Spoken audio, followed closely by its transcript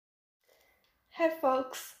Hi,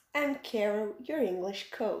 folks. I'm Carol, your English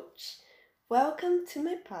coach. Welcome to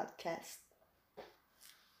my podcast.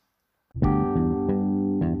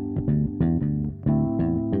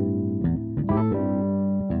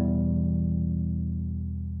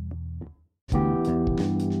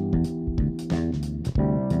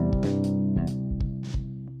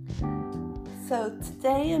 So,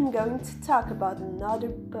 today I'm going to talk about another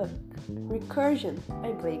book, Recursion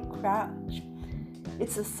by Blake Crouch.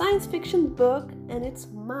 It's a science fiction book and it's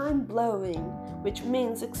mind blowing, which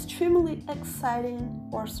means extremely exciting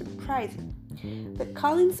or surprising. The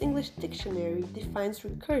Collins English Dictionary defines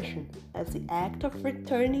recursion as the act of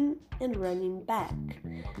returning and running back.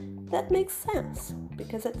 That makes sense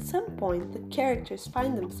because at some point the characters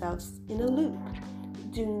find themselves in a loop,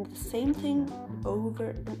 doing the same thing over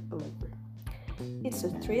and over. It's a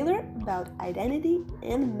thriller about identity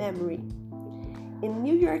and memory. In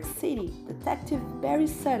New York City, Detective Barry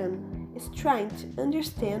Sutton is trying to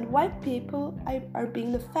understand why people are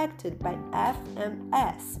being affected by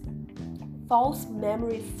FMS, false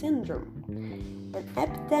memory syndrome, an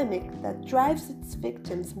epidemic that drives its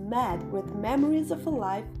victims mad with memories of a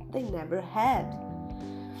life they never had.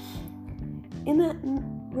 In a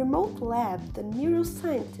remote lab, the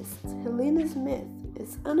neuroscientist Helena Smith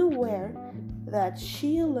is unaware that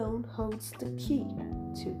she alone holds the key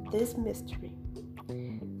to this mystery.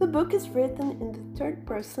 The book is written in the third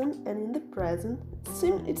person and in the present.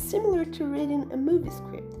 It's similar to reading a movie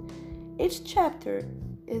script. Each chapter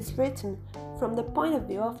is written from the point of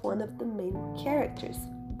view of one of the main characters,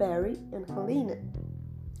 Barry and Helena.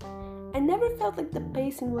 I never felt like the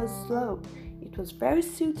pacing was slow. It was very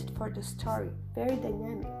suited for the story, very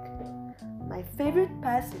dynamic. My favorite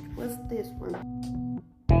passage was this one.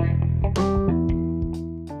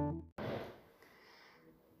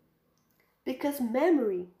 Because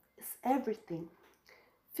memory is everything.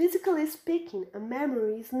 Physically speaking, a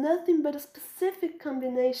memory is nothing but a specific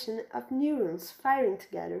combination of neurons firing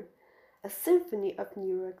together, a symphony of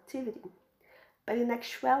neuroactivity. But in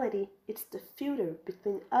actuality, it's the filter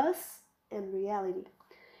between us and reality.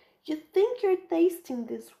 You think you're tasting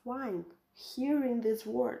this wine, hearing these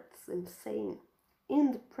words and saying,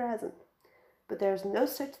 in the present, but there's no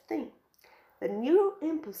such thing. The neural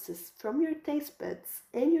impulses from your taste buds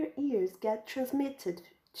and your ears get transmitted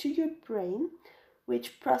to your brain,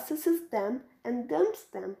 which processes them and dumps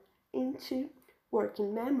them into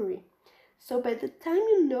working memory. So by the time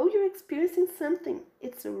you know you're experiencing something,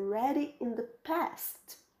 it's already in the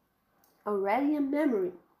past, already a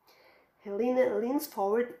memory. Helena leans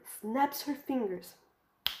forward, snaps her fingers.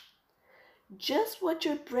 Just what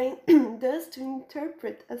your brain does to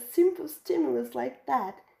interpret a simple stimulus like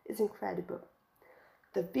that is incredible.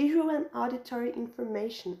 The visual and auditory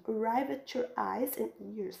information arrive at your eyes and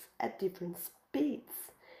ears at different speeds,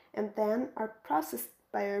 and then are processed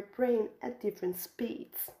by your brain at different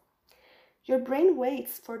speeds. Your brain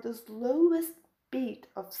waits for the slowest beat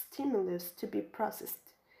of stimulus to be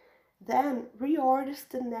processed, then reorders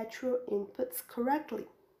the natural inputs correctly,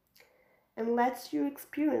 and lets you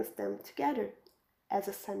experience them together as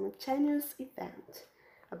a simultaneous event,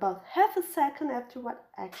 about half a second after what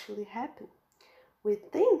actually happened. We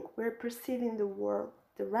think we're perceiving the world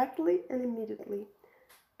directly and immediately,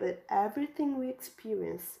 but everything we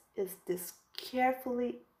experience is this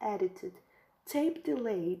carefully edited,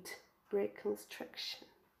 tape-delayed reconstruction.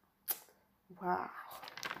 Wow.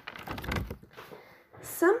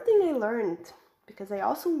 Something I learned, because I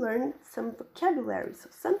also learned some vocabulary, so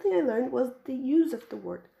something I learned was the use of the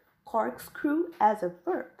word corkscrew as a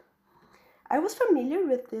verb. I was familiar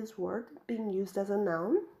with this word being used as a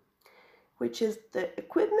noun, which is the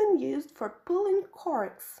equipment used for pulling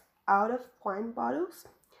corks out of wine bottles.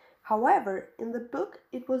 However, in the book,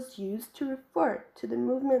 it was used to refer to the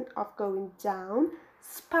movement of going down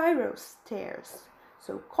spiral stairs.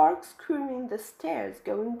 So corkscrewing the stairs,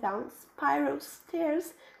 going down spiral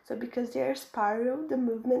stairs. So because they are spiral, the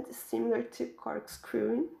movement is similar to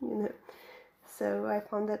corkscrewing, So I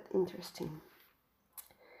found that interesting.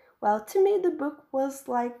 Well, to me, the book was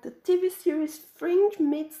like the TV series Fringe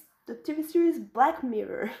meets the TV series Black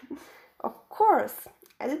Mirror. Of course,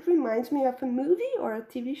 as it reminds me of a movie or a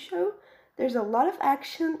TV show, there's a lot of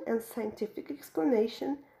action and scientific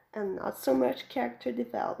explanation and not so much character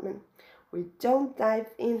development. We don't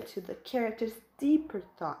dive into the characters' deeper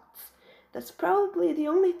thoughts. That's probably the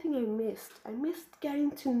only thing I missed. I missed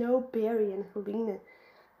getting to know Barry and Helena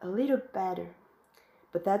a little better.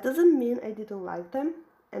 But that doesn't mean I didn't like them,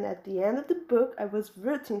 and at the end of the book I was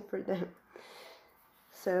rooting for them.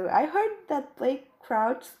 So I heard that Blake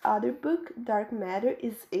Crouch's other book, Dark Matter,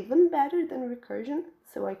 is even better than Recursion,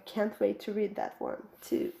 so I can't wait to read that one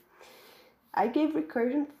too. I gave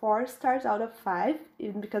Recursion 4 stars out of 5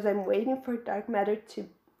 because I'm waiting for Dark Matter to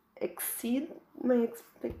exceed my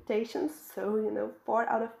expectations. So, 4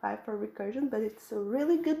 out of 5 for Recursion, but it's a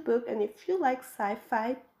really good book. And if you like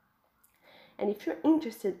sci-fi, and if you're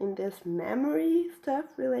interested in this memory stuff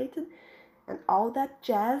related and all that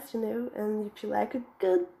jazz, and if you like a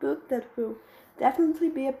good book that will definitely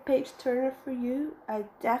be a page turner for you, I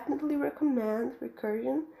definitely recommend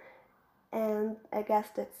Recursion. And I guess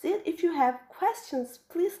that's it. If you have questions,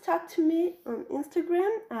 please talk to me on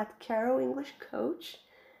Instagram at Carol English Coach.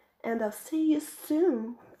 And I'll see you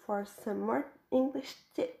soon for some more English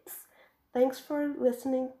tips. Thanks for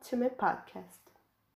listening to my podcast.